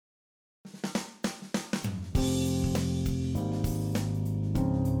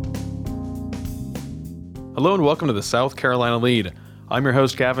Hello and welcome to the South Carolina Lead. I'm your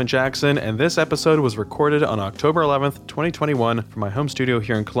host, Gavin Jackson, and this episode was recorded on October 11th, 2021 from my home studio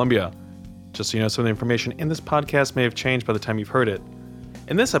here in Columbia. Just so you know, some of the information in this podcast may have changed by the time you've heard it.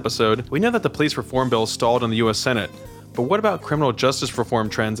 In this episode, we know that the police reform bill stalled in the U.S. Senate, but what about criminal justice reform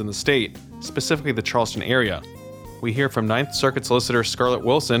trends in the state, specifically the Charleston area? We hear from Ninth Circuit Solicitor Scarlett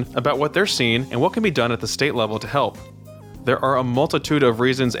Wilson about what they're seeing and what can be done at the state level to help. There are a multitude of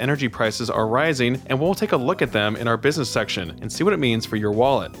reasons energy prices are rising, and we'll take a look at them in our business section and see what it means for your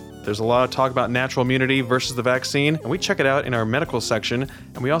wallet. There's a lot of talk about natural immunity versus the vaccine, and we check it out in our medical section,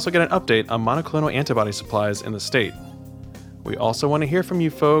 and we also get an update on monoclonal antibody supplies in the state. We also want to hear from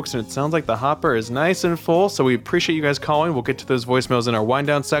you folks, and it sounds like the hopper is nice and full, so we appreciate you guys calling. We'll get to those voicemails in our wind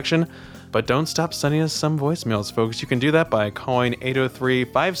down section, but don't stop sending us some voicemails, folks. You can do that by calling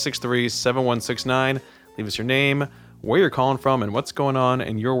 803-563-7169. Leave us your name, where you're calling from, and what's going on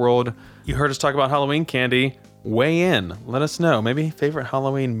in your world. You heard us talk about Halloween candy. Weigh in. Let us know. Maybe favorite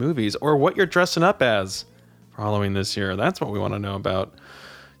Halloween movies or what you're dressing up as for Halloween this year. That's what we want to know about.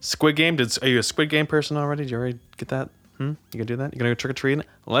 Squid Game. Are you a Squid Game person already? Did you already get that? You gonna do that? You gonna go trick-or-treating?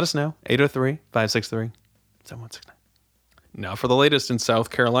 Let us know. 803-563-7169. Now for the latest in South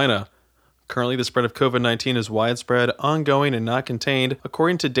Carolina. Currently, the spread of COVID-19 is widespread, ongoing, and not contained,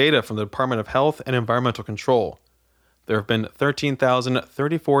 according to data from the Department of Health and Environmental Control. There have been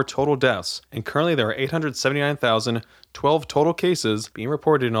 13,034 total deaths, and currently there are 879,012 total cases being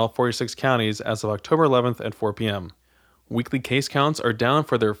reported in all 46 counties as of October 11th at 4 p.m. Weekly case counts are down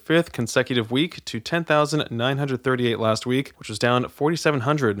for their fifth consecutive week to 10,938 last week, which was down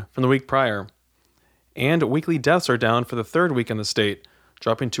 4,700 from the week prior. And weekly deaths are down for the third week in the state,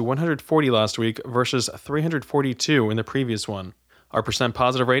 dropping to 140 last week versus 342 in the previous one. Our percent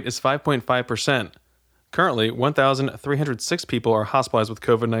positive rate is 5.5%. Currently, 1,306 people are hospitalized with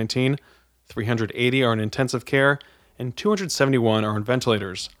COVID-19, 380 are in intensive care, and 271 are on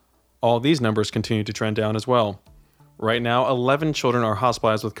ventilators. All these numbers continue to trend down as well. Right now, 11 children are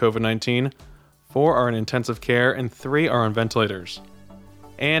hospitalized with COVID-19, 4 are in intensive care, and 3 are on ventilators.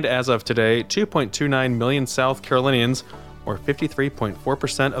 And as of today, 2.29 million South Carolinians, or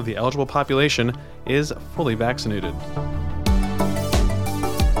 53.4% of the eligible population, is fully vaccinated.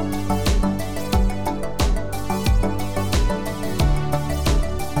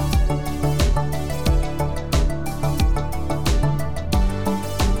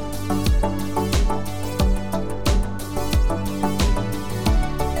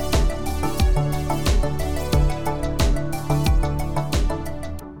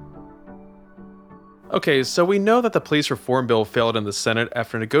 Okay, so we know that the police reform bill failed in the Senate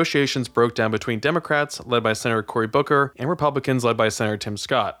after negotiations broke down between Democrats, led by Senator Cory Booker, and Republicans, led by Senator Tim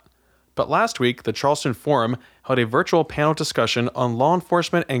Scott. But last week, the Charleston Forum held a virtual panel discussion on law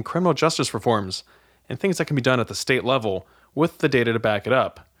enforcement and criminal justice reforms, and things that can be done at the state level, with the data to back it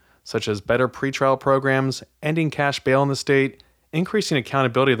up, such as better pretrial programs, ending cash bail in the state, increasing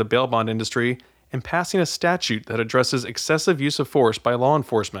accountability of the bail bond industry, and passing a statute that addresses excessive use of force by law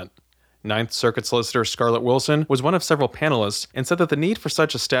enforcement. Ninth Circuit Solicitor Scarlett Wilson was one of several panelists and said that the need for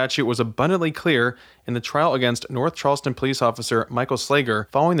such a statute was abundantly clear in the trial against North Charleston police officer Michael Slager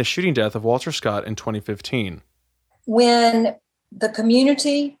following the shooting death of Walter Scott in 2015. When the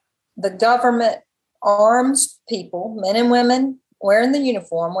community, the government arms people, men and women wearing the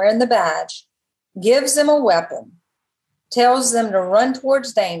uniform, wearing the badge, gives them a weapon, tells them to run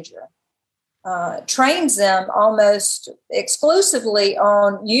towards danger, trains them almost exclusively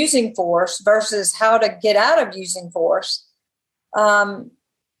on using force versus how to get out of using force,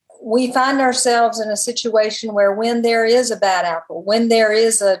 we find ourselves in a situation where when there is a bad apple, when there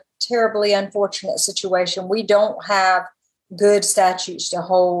is a terribly unfortunate situation, we don't have good statutes to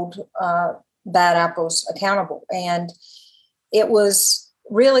hold bad apples accountable. And it was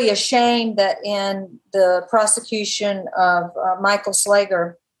really a shame that in the prosecution of Michael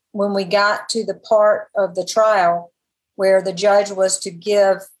Slager, when we got to the part of the trial where the judge was to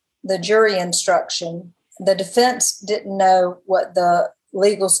give the jury instruction, the defense didn't know what the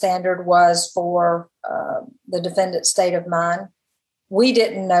legal standard was for the defendant's state of mind. We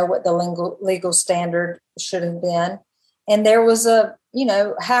didn't know what the legal standard should have been. And there was a,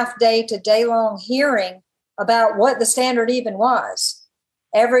 half day to day long hearing about what the standard even was.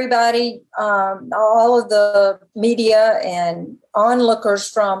 Everybody, all of the media and onlookers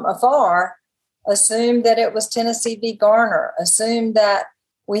from afar assumed that it was Tennessee v. Garner, assumed that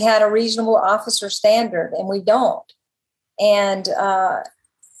we had a reasonable officer standard, and we don't. And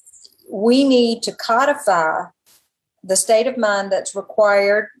we need to codify the state of mind that's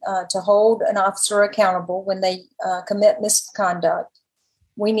required to hold an officer accountable when they commit misconduct.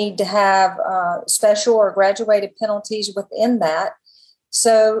 We need to have special or graduated penalties within that.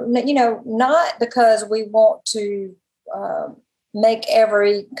 So, not because we want to make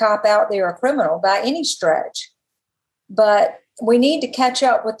every cop out there a criminal by any stretch, but we need to catch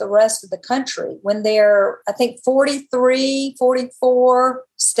up with the rest of the country. When there are, I think, 43, 44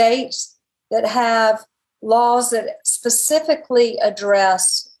 states that have laws that specifically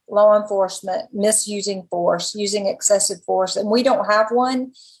address law enforcement misusing force, using excessive force, and we don't have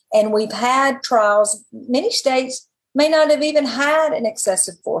one. And we've had trials. Many states may not have even had an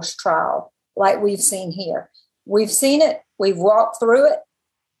excessive force trial like we've seen here. We've seen it, we've walked through it,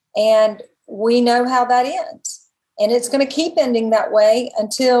 and we know how that ends. And it's going to keep ending that way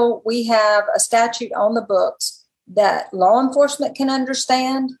until we have a statute on the books that law enforcement can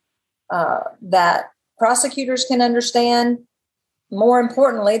understand, that prosecutors can understand, more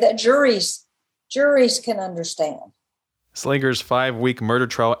importantly, that juries can understand. Slager's 5-week murder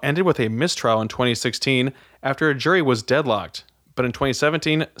trial ended with a mistrial in 2016 after a jury was deadlocked. But in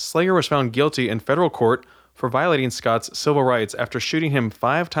 2017, Slager was found guilty in federal court for violating Scott's civil rights after shooting him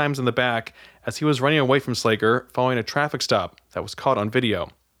 5 times in the back as he was running away from Slager following a traffic stop that was caught on video.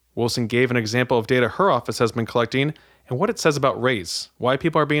 Wilson gave an example of data her office has been collecting and what it says about race, why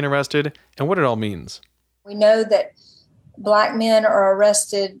people are being arrested, and what it all means. We know that Black men are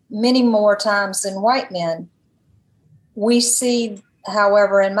arrested many more times than white men. We see,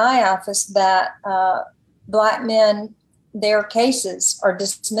 however, in my office that Black men, their cases are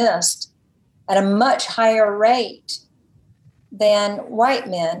dismissed at a much higher rate than white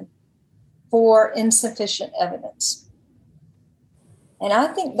men for insufficient evidence. And I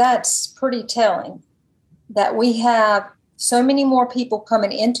think that's pretty telling that we have so many more people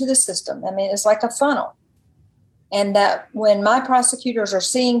coming into the system. I mean, it's like a funnel. And that when my prosecutors are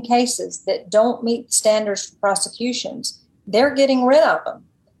seeing cases that don't meet standards for prosecutions, they're getting rid of them.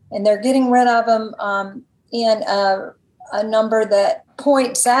 And they're getting rid of them in a number that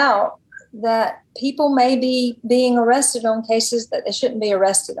points out that people may be being arrested on cases that they shouldn't be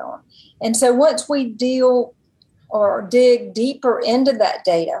arrested on. And so once we deal or dig deeper into that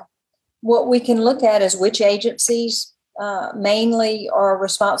data, what we can look at is which agencies mainly are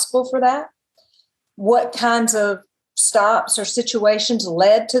responsible for that. What kinds of stops or situations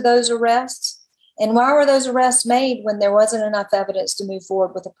led to those arrests? And why were those arrests made when there wasn't enough evidence to move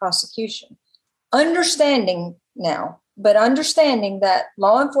forward with a prosecution? Understanding that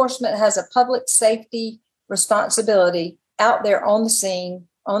law enforcement has a public safety responsibility out there on the scene,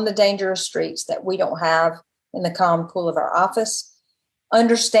 on the dangerous streets that we don't have in the calm cool of our office.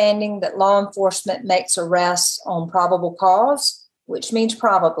 Understanding that law enforcement makes arrests on probable cause, which means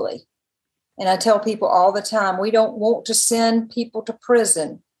probably. And I tell people all the time, we don't want to send people to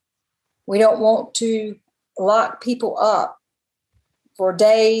prison. We don't want to lock people up for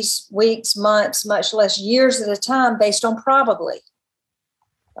days, weeks, months, much less years at a time based on probably.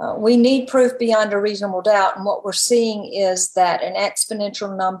 We need proof beyond a reasonable doubt. And what we're seeing is that an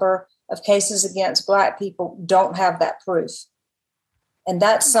exponential number of cases against Black people don't have that proof. And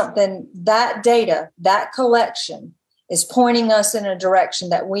that's something, that data, that collection is pointing us in a direction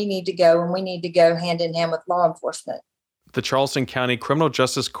that we need to go, and we need to go hand in hand with law enforcement. The Charleston County Criminal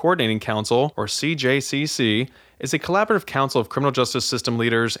Justice Coordinating Council, or CJCC, is a collaborative council of criminal justice system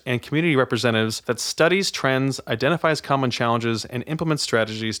leaders and community representatives that studies trends, identifies common challenges, and implements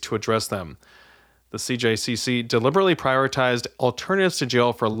strategies to address them. The CJCC deliberately prioritized alternatives to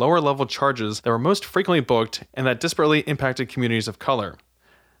jail for lower-level charges that were most frequently booked and that disparately impacted communities of color.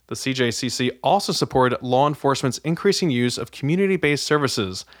 The CJCC also supported law enforcement's increasing use of community-based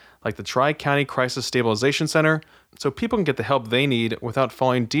services like the Tri-County Crisis Stabilization Center, so people can get the help they need without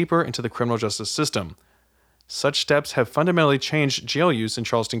falling deeper into the criminal justice system. Such steps have fundamentally changed jail use in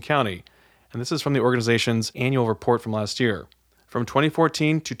Charleston County, and this is from the organization's annual report from last year. From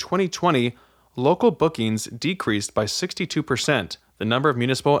 2014 to 2020, local bookings decreased by 62%. The number of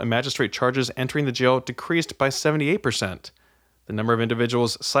municipal and magistrate charges entering the jail decreased by 78%. The number of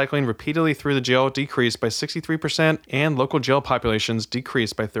individuals cycling repeatedly through the jail decreased by 63%, and local jail populations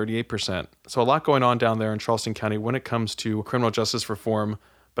decreased by 38%. So a lot going on down there in Charleston County when it comes to criminal justice reform.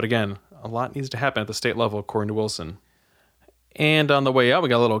 But again, a lot needs to happen at the state level, according to Wilson. And on the way out, we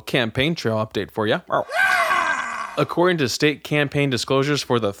got a little campaign trail update for you. According to state campaign disclosures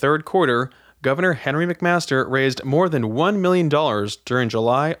for the third quarter, Governor Henry McMaster raised more than $1 million during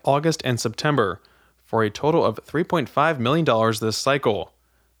July, August, and September, for a total of $3.5 million this cycle.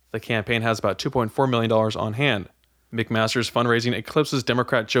 The campaign has about $2.4 million on hand. McMaster's fundraising eclipses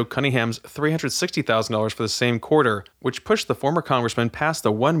Democrat Joe Cunningham's $360,000 for the same quarter, which pushed the former congressman past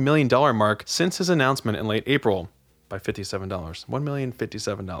the $1 million mark since his announcement in late April. by $57.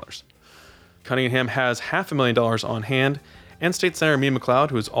 $1,057,000. Cunningham has $500,000 on hand, and State Senator Mia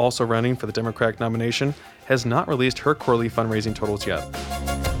McLeod, who is also running for the Democratic nomination, has not released her quarterly fundraising totals yet.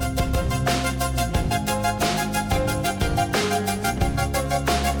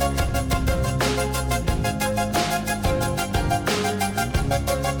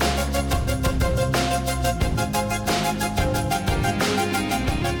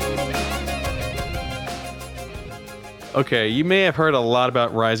 Okay, you may have heard a lot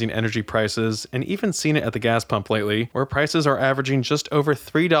about rising energy prices and even seen it at the gas pump lately, where prices are averaging just over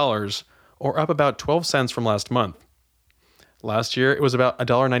 $3, or up about 12 cents from last month. Last year, it was about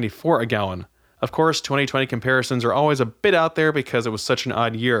 $1.94 a gallon. Of course, 2020 comparisons are always a bit out there because it was such an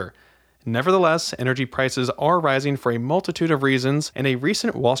odd year. Nevertheless, energy prices are rising for a multitude of reasons, and a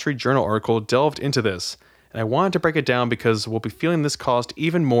recent Wall Street Journal article delved into this. And I wanted to break it down because we'll be feeling this cost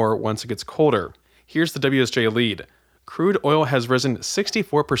even more once it gets colder. Here's the WSJ lead. Crude oil has risen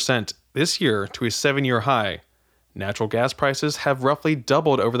 64% this year to a 7-year high. Natural gas prices have roughly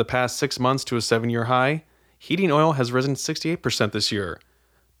doubled over the past 6 months to a 7-year high. Heating oil has risen 68% this year.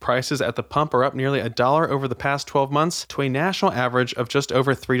 Prices at the pump are up nearly $1 over the past 12 months to a national average of just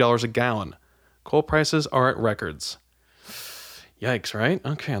over $3 a gallon. Coal prices are at records. Yikes, right?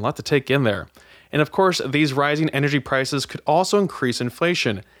 Okay, a lot to take in there. And of course, these rising energy prices could also increase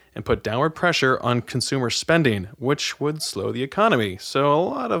inflation and put downward pressure on consumer spending, which would slow the economy. So a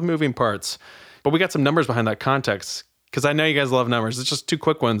lot of moving parts. But we got some numbers behind that context, because I know you guys love numbers. It's just 2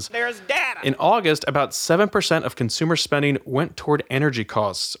 quick ones. There's data. In August, about 7% of consumer spending went toward energy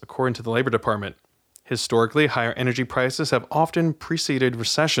costs, according to the Labor Department. Historically, higher energy prices have often preceded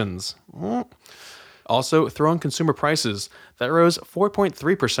recessions. Also, throw in consumer prices. That rose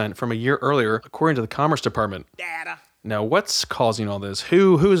 4.3% from a year earlier, according to the Commerce Department. Data. Now, what's causing all this?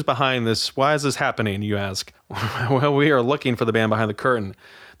 Who's behind this? Why is this happening, you ask? Well, we are looking for the man behind the curtain.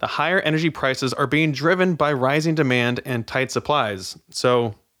 The higher energy prices are being driven by rising demand and tight supplies.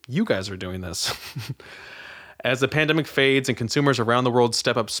 So, you guys are doing this. As the pandemic fades and consumers around the world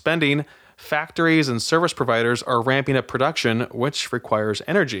step up spending, factories and service providers are ramping up production, which requires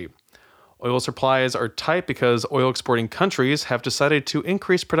energy. Oil supplies are tight because oil exporting countries have decided to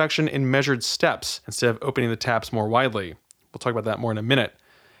increase production in measured steps instead of opening the taps more widely. We'll talk about that more in a minute.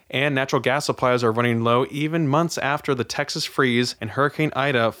 And natural gas supplies are running low even months after the Texas freeze and Hurricane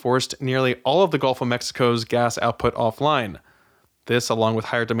Ida forced nearly all of the Gulf of Mexico's gas output offline. This, along with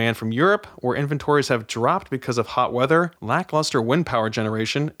higher demand from Europe, where inventories have dropped because of hot weather, lackluster wind power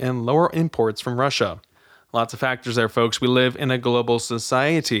generation, and lower imports from Russia. Lots of factors there, folks. We live in a global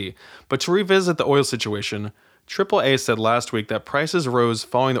society. But to revisit the oil situation, AAA said last week that prices rose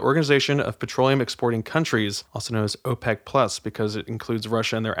following the Organization of Petroleum Exporting Countries, also known as OPEC+, because it includes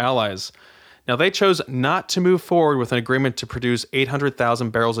Russia and their allies. Now, they chose not to move forward with an agreement to produce 800,000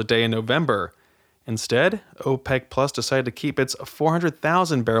 barrels a day in November. Instead, OPEC+ decided to keep its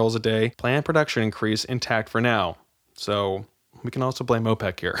 400,000 barrels a day planned production increase intact for now. So, we can also blame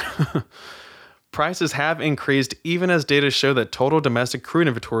OPEC here. Prices have increased even as data show that total domestic crude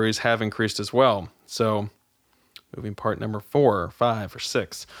inventories have increased as well. So, moving part number 4, 5, or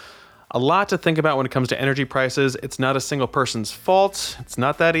 6. A lot to think about when it comes to energy prices. It's not a single person's fault. It's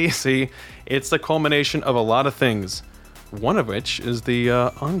not that easy. It's the culmination of a lot of things. One of which is the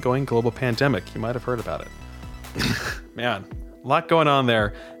ongoing global pandemic. You might have heard about it. Man, a lot going on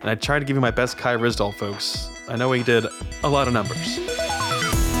there. And I tried to give you my best Kai Ryssdal, folks. I know he did a lot of numbers.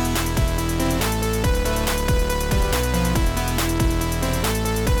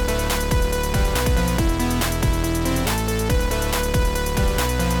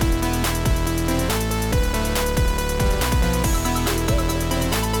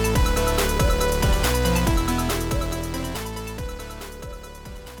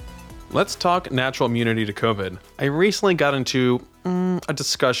 Let's talk natural immunity to COVID. I recently got into a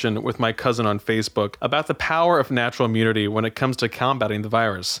discussion with my cousin on Facebook about the power of natural immunity when it comes to combating the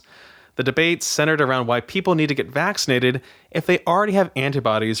virus. The debate centered around why people need to get vaccinated if they already have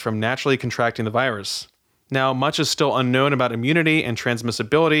antibodies from naturally contracting the virus. Now, much is still unknown about immunity and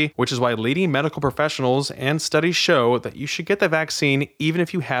transmissibility, which is why leading medical professionals and studies show that you should get the vaccine even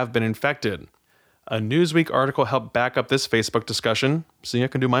if you have been infected. A Newsweek article helped back up this Facebook discussion, so I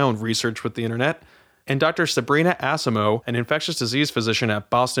can do my own research with the internet. And Dr. Sabrina Asimo, an infectious disease physician at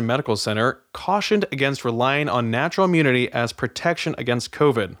Boston Medical Center, cautioned against relying on natural immunity as protection against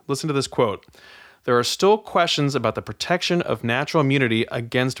COVID. Listen to this quote. "There are still questions about the protection of natural immunity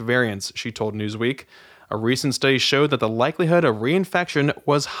against variants," she told Newsweek. A recent study showed that the likelihood of reinfection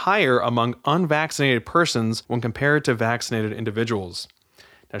was higher among unvaccinated persons when compared to vaccinated individuals.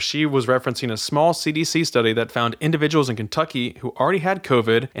 Now, she was referencing a small CDC study that found individuals in Kentucky who already had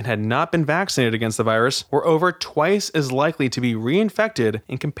COVID and had not been vaccinated against the virus were over twice as likely to be reinfected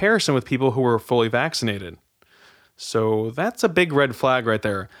in comparison with people who were fully vaccinated. So that's a big red flag right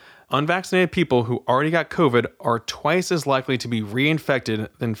there. Unvaccinated people who already got COVID are twice as likely to be reinfected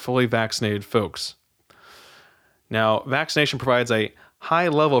than fully vaccinated folks. Now, vaccination provides a high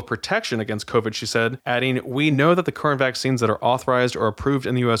level of protection against COVID, she said, adding, "We know that the current vaccines that are authorized or approved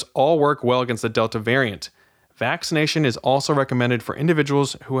in the U.S. all work well against the Delta variant. Vaccination is also recommended for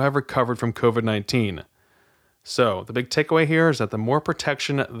individuals who have recovered from COVID-19. So, the big takeaway here is that the more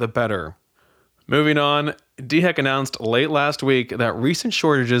protection, the better. Moving on, DHEC announced late last week that recent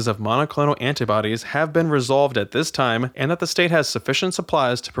shortages of monoclonal antibodies have been resolved at this time and that the state has sufficient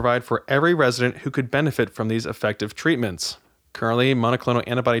supplies to provide for every resident who could benefit from these effective treatments. Currently, monoclonal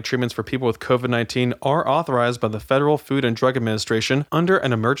antibody treatments for people with COVID-19 are authorized by the Federal Food and Drug Administration under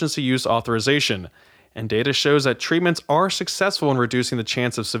an emergency use authorization, and data shows that treatments are successful in reducing the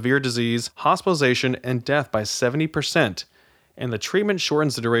chance of severe disease, hospitalization, and death by 70%, and the treatment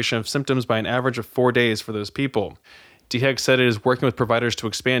shortens the duration of symptoms by an average of 4 days for those people. DHEC said it is working with providers to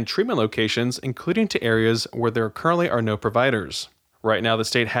expand treatment locations, including to areas where there currently are no providers. Right now, the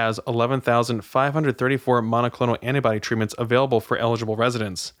state has 11,534 monoclonal antibody treatments available for eligible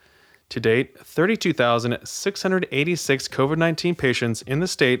residents. To date, 32,686 COVID-19 patients in the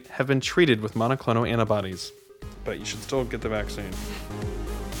state have been treated with monoclonal antibodies. But you should still get the vaccine.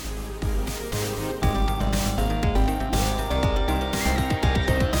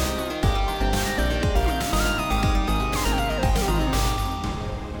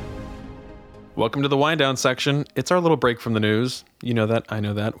 Welcome to the wind down section. It's our little break from the news. You know that, I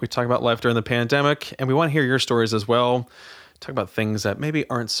know that. We talk about life during the pandemic, and we want to hear your stories as well. Talk about things that maybe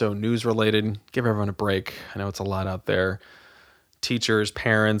aren't so news related. Give everyone a break. I know it's a lot out there. Teachers,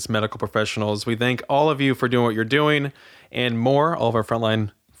 parents, medical professionals. We thank all of you for doing what you're doing and more. All of our frontline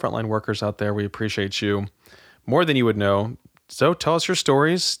workers out there, we appreciate you more than you would know. So tell us your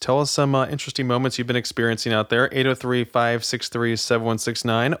stories. Tell us some interesting moments you've been experiencing out there.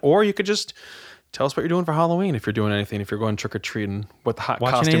 803-563-7169. Or you could just tell us what you're doing for Halloween if you're doing anything, if you're going trick-or-treating, what the hot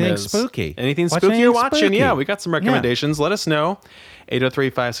costume is. Spooky. Anything spooky you're watching? Yeah, we got some recommendations. Let us know.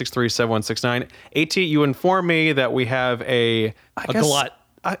 803-563-7169. AT, you informed me that we have a glut.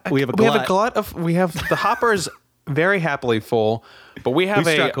 We have the hoppers very happily full, but we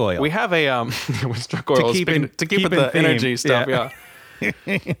struck oil. We have a we struck oil to keep with the energy stuff. Yeah.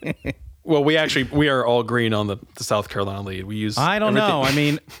 Well, we are all green on the South Carolina lead. We use. I don't know. I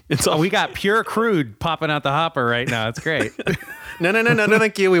mean, we got pure crude popping out the hopper right now. It's great. No,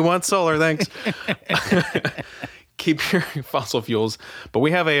 thank you. We want solar. Thanks. Keep your fossil fuels, but we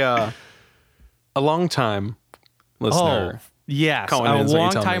have a long time listener. Oh, yes, a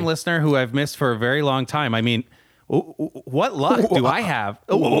long time listener who I've missed for a very long time. I mean, what luck do I have?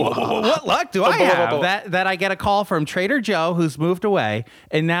 What luck do I have that I get a call from Trader Joe who's moved away,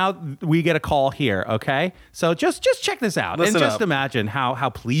 and now we get a call here, okay? So just check this out. Listen and just up. Imagine how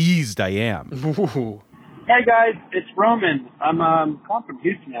pleased I am. Hey guys, it's Roman. I'm calling from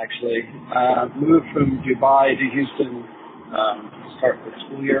Houston actually. Moved from Dubai to Houston to start the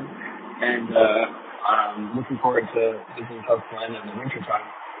school year, and I'm looking forward to visiting South Carolina in the wintertime.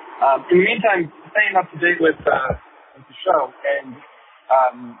 In the meantime, staying up to date with the show, and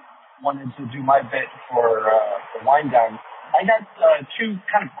wanted to do my bit for the wind down. I got two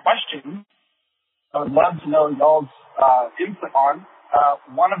kind of questions I would love to know y'all's input on.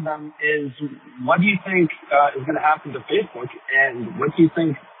 One of them is, what do you think is going to happen to Facebook, and what do you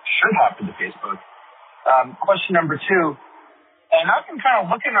think should happen to Facebook? Question number two, and I've been kind of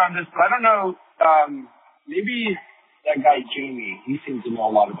looking on this, but I don't know, maybe that guy Jamie, he seems to know a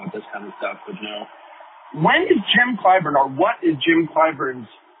lot about this kind of stuff, but when is Jim Clyburn, or what is Jim Clyburn's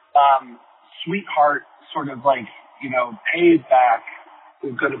sweetheart sort of payback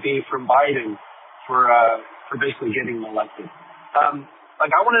is going to be from Biden for basically getting elected?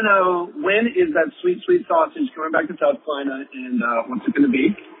 I want to know, when is that sweet sausage coming back to South Carolina, and what's it going to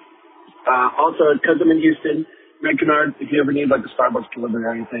be? Also, because I'm in Houston, Red Canard, if you ever need a Starbucks delivery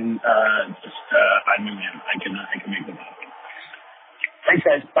or anything, I'm your man. I can make them happen. Thanks,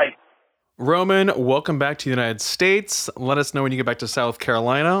 guys. Bye. Roman, welcome back to the United States. Let us know when you get back to South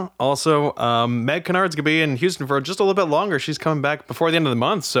Carolina. Also, Meg Kennard's going to be in Houston for just a little bit longer. She's coming back before the end of the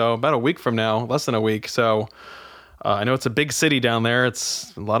month, so about a week from now, less than a week. So I know it's a big city down there.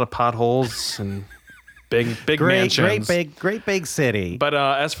 It's a lot of potholes and big mansions. Great big city. But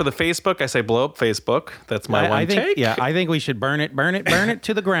as for the Facebook, I say blow up Facebook. That's my take. Yeah, I think we should burn it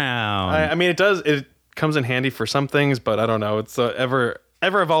to the ground. I mean, it comes in handy for some things, but I don't know. It's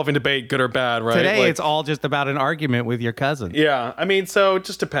ever evolving debate, good or bad, right? Today, it's all just about an argument with your cousin. Yeah. I mean, so it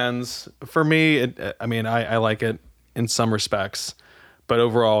just depends. For me, I like it in some respects. But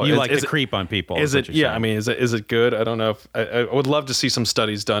overall, you like to creep on people. Is it? Yeah, I mean, is it good? I don't know. If I would love to see some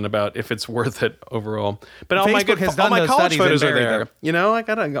studies done about if it's worth it overall. But all my college photos are there. You know, I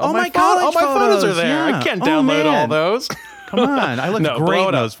got all my photos are there. Yeah. I can't download all those. Come on, I look great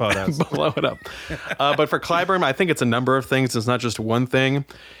in those photos. Blow it up. But for Clyburn, I think it's a number of things. It's not just one thing.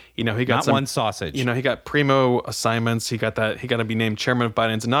 You know, he got one sausage. You know, he got primo assignments. He got to be named chairman of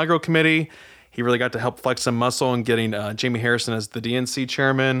Biden's inaugural committee. He really got to help flex some muscle in getting Jamie Harrison as the DNC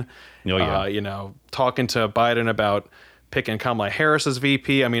chairman. Oh, yeah. You know, talking to Biden about picking Kamala Harris as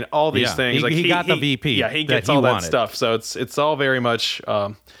VP. I mean, all these things. He got the VP. Yeah, he gets all that stuff. So it's all very much,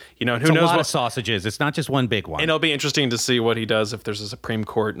 you know, who knows what sausages. It's not just one big one. And it'll be interesting to see what he does if there's a Supreme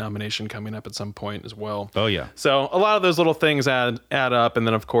Court nomination coming up at some point as well. Oh, yeah. So a lot of those little things add up. And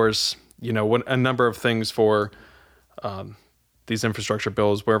then, of course, you know, a number of things for these infrastructure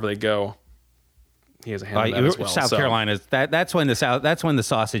bills, wherever they go. He has a hand in that as well. South Carolina, that's when the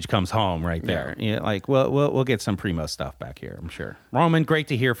sausage comes home right there. Yeah, like we'll get some primo stuff back here, I'm sure. Roman, great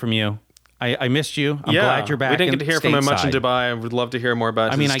to hear from you. I missed you. I'm glad you're back. We didn't get to hear from him much in Dubai. I would love to hear more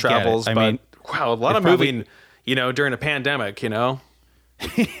about his travels. Wow, a lot of moving, you know, during a pandemic, you know.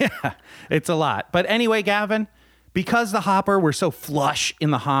 Yeah, it's a lot. But anyway, Gavin, because the hopper, we're so flush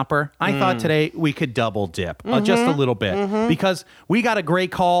in the hopper, I thought today we could double dip just a little bit because we got a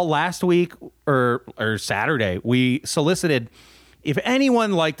great call last week or Saturday. We solicited if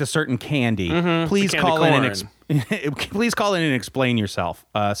anyone liked a certain candy, please call in and explain yourself.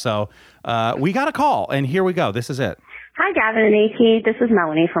 So we got a call, and here we go. This is it. Hi, Gavin and AT. This is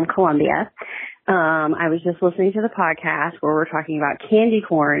Melanie from Columbia. I was just listening to the podcast where we're talking about candy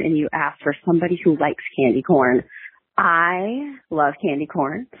corn, and you asked for somebody who likes candy corn. I love candy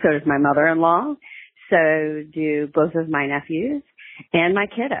corn. So does my mother-in-law. So do both of my nephews and my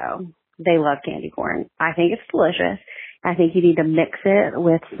kiddo. They love candy corn. I think it's delicious. I think you need to mix it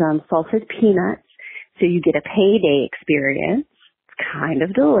with some salted peanuts so you get a payday experience. It's kind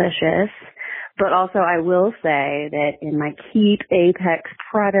of delicious. But also I will say that in my Keep Apex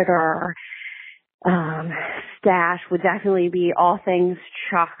Predator stash would definitely be all things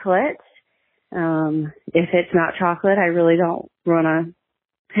chocolate. If it's not chocolate, I really don't want to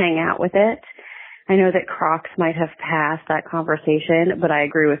hang out with it. I know that Crocs might have passed that conversation, but I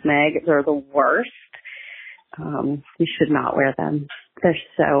agree with Meg. They're the worst. You should not wear them. They're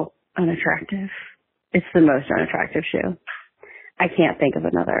so unattractive. It's the most unattractive shoe. I can't think of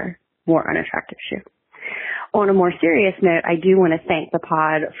another more unattractive shoe. On a more serious note, I do want to thank the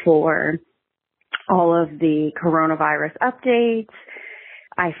pod for all of the coronavirus updates.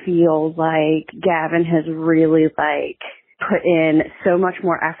 I feel like Gavin has really put in so much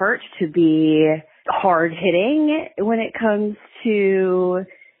more effort to be hard hitting when it comes to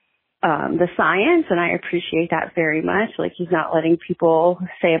the science, and I appreciate that very much. Like, he's not letting people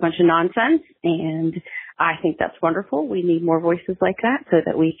say a bunch of nonsense, and I think that's wonderful. We need more voices like that so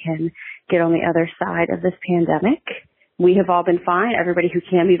that we can get on the other side of this pandemic. We have all been fine. Everybody who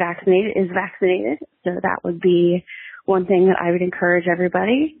can be vaccinated is vaccinated, so that would be one thing that I would encourage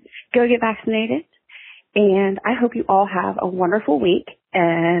everybody. Go get vaccinated. And I hope you all have a wonderful week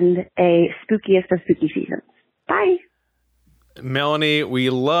and a spookiest of spooky seasons. Bye. Melanie, we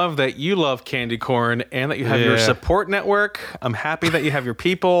love that you love candy corn and that you have your support network. I'm happy that you have your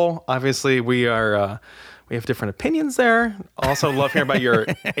people. Obviously, we have different opinions there. Also, love hearing about your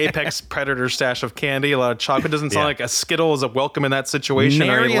Apex Predator stash of candy. A lot of chocolate. Doesn't sound like a Skittle is a welcome in that situation.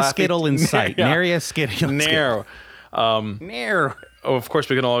 Nary a Skittle in sight. Nary a Skittle. Nair. Of course,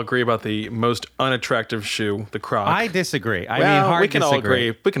 we can all agree about the most unattractive shoe, the Croc. I disagree. I mean, we can all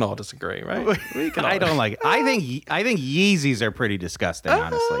agree. We can all disagree, right? I don't like it. I think Yeezys are pretty disgusting,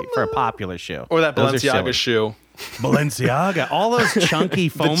 honestly, for a popular shoe. Or that Balenciaga shoe. Balenciaga. All those chunky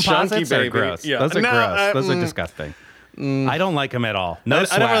foam posits are gross. Yeah. Those are gross. Those are disgusting. I don't like them at all.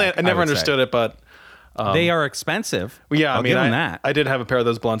 I never understood it, but they are expensive. Yeah, I'll give them that. I did have a pair of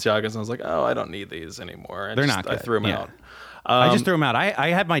those Balenciagas, and I was like, oh, I don't need these anymore. They're not good. I threw them out. I just threw them out. I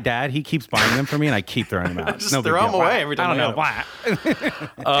had my dad. He keeps buying them for me, and I keep throwing them out. Just throw them away every time. I don't know why.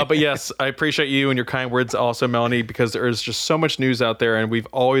 But yes, I appreciate you and your kind words also, Melanie, because there is just so much news out there, and we've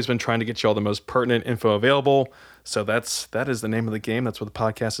always been trying to get you all the most pertinent info available. So that is the name of the game. That's what the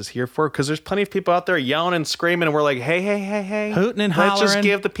podcast is here for, because there's plenty of people out there yelling and screaming, and we're like, hey. Hooting and hollering. Let's just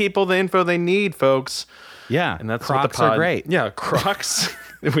give the people the info they need, folks. Yeah, and that's Crocs are great. Yeah, Crocs.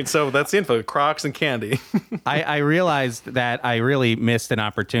 So that's the info, Crocs and candy. I realized that I really missed an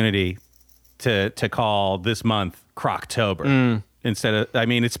opportunity to call this month Croctober. instead of, I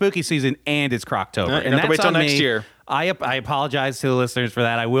mean, it's spooky season and it's Croctober. And that's wait till next year. I apologize to the listeners for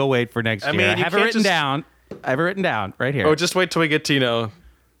that. I will wait for next year. I have it written down. I have it written down right here. Oh, just wait till we get to,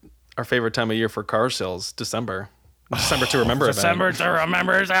 our favorite time of year for car sales, December. December to remember event. December to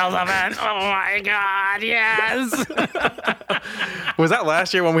remember sales event. Oh my God, yes. Was that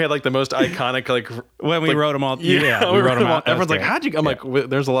last year when we had the most iconic when we wrote them all? Yeah, we wrote them all. Everyone's like, how'd you? I'm like,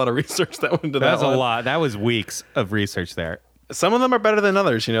 there's a lot of research that went into that. That's a lot. That was weeks of research there. Some of them are better than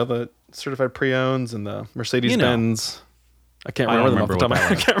others. The certified pre-owns and the Mercedes-Benz. I can't remember them off the top of my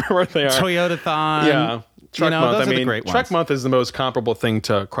head. I can't remember what they are. Toyotathon. Yeah. Truck month. Those are the great ones. Truck month is the most comparable thing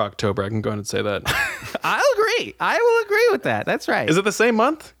to Croctober. I can go ahead and say that. I'll agree. I will agree with that. That's right. Is it the same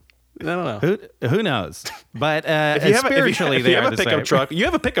month? I don't know. Who knows? But if you have a pickup truck, you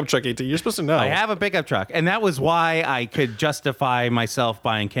have a pickup truck, AT. You're supposed to know. I have a pickup truck, and that was why I could justify myself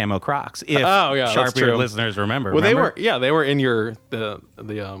buying camo Crocs. If sharp-eared listeners remember. Well, they were in the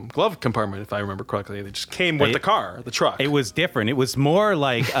glove compartment, if I remember correctly. They just came with the car, the truck. It was different. It was more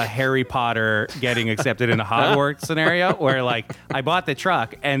like a Harry Potter getting accepted in a Hogwarts scenario, where I bought the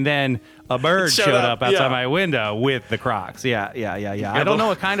truck and then a bird showed up outside my window with the Crocs. Yeah. I don't know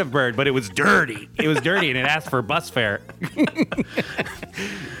what kind of bird, but it was dirty. It was dirty, and it asked for bus fare.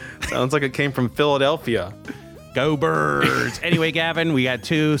 Sounds like it came from Philadelphia. Go Birds. Anyway, Gavin, we got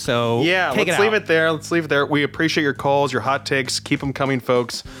 2, so let's leave it there. Let's leave it there. We appreciate your calls, your hot takes. Keep them coming,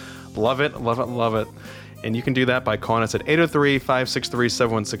 folks. Love it, love it, love it. And you can do that by calling us at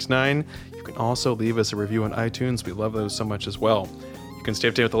 803-563-7169. You can also leave us a review on iTunes. We love those so much as well. You can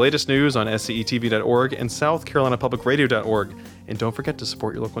stay updated with the latest news on scetv.org and southcarolinapublicradio.org. And don't forget to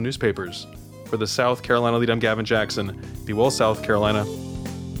support your local newspapers. For the South Carolina lead, I'm Gavin Jackson. Be well, South Carolina.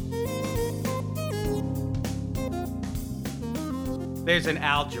 There's an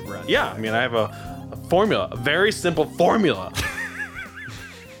algebra. Yeah, I have a formula, a very simple formula.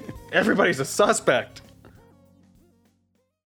 Everybody's a suspect.